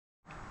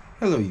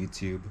Hello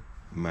YouTube,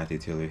 Matthew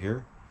Taylor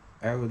here.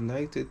 I would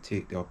like to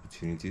take the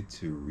opportunity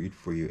to read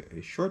for you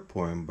a short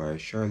poem by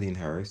Charlene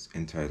Harris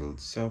entitled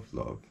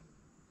Self-Love.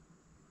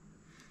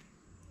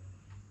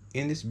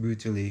 In this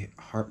brutally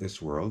heartless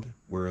world,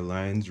 where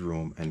lions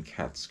roam and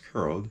cats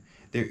curled,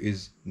 there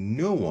is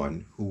no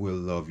one who will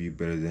love you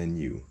better than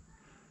you,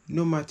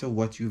 no matter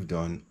what you've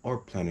done or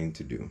planning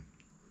to do.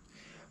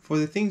 For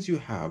the things you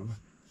have,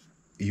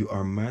 you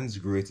are man's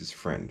greatest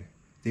friend.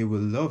 They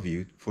will love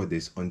you for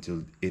this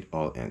until it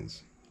all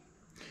ends.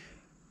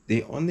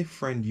 They only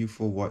friend you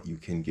for what you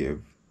can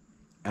give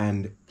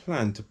and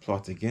plan to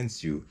plot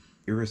against you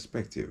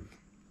irrespective.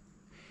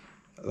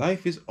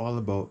 Life is all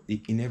about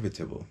the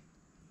inevitable.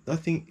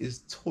 Nothing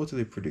is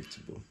totally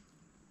predictable.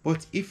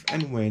 But if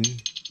and when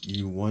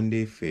you one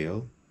day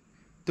fail,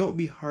 don't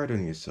be hard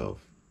on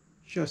yourself.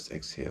 Just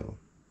exhale.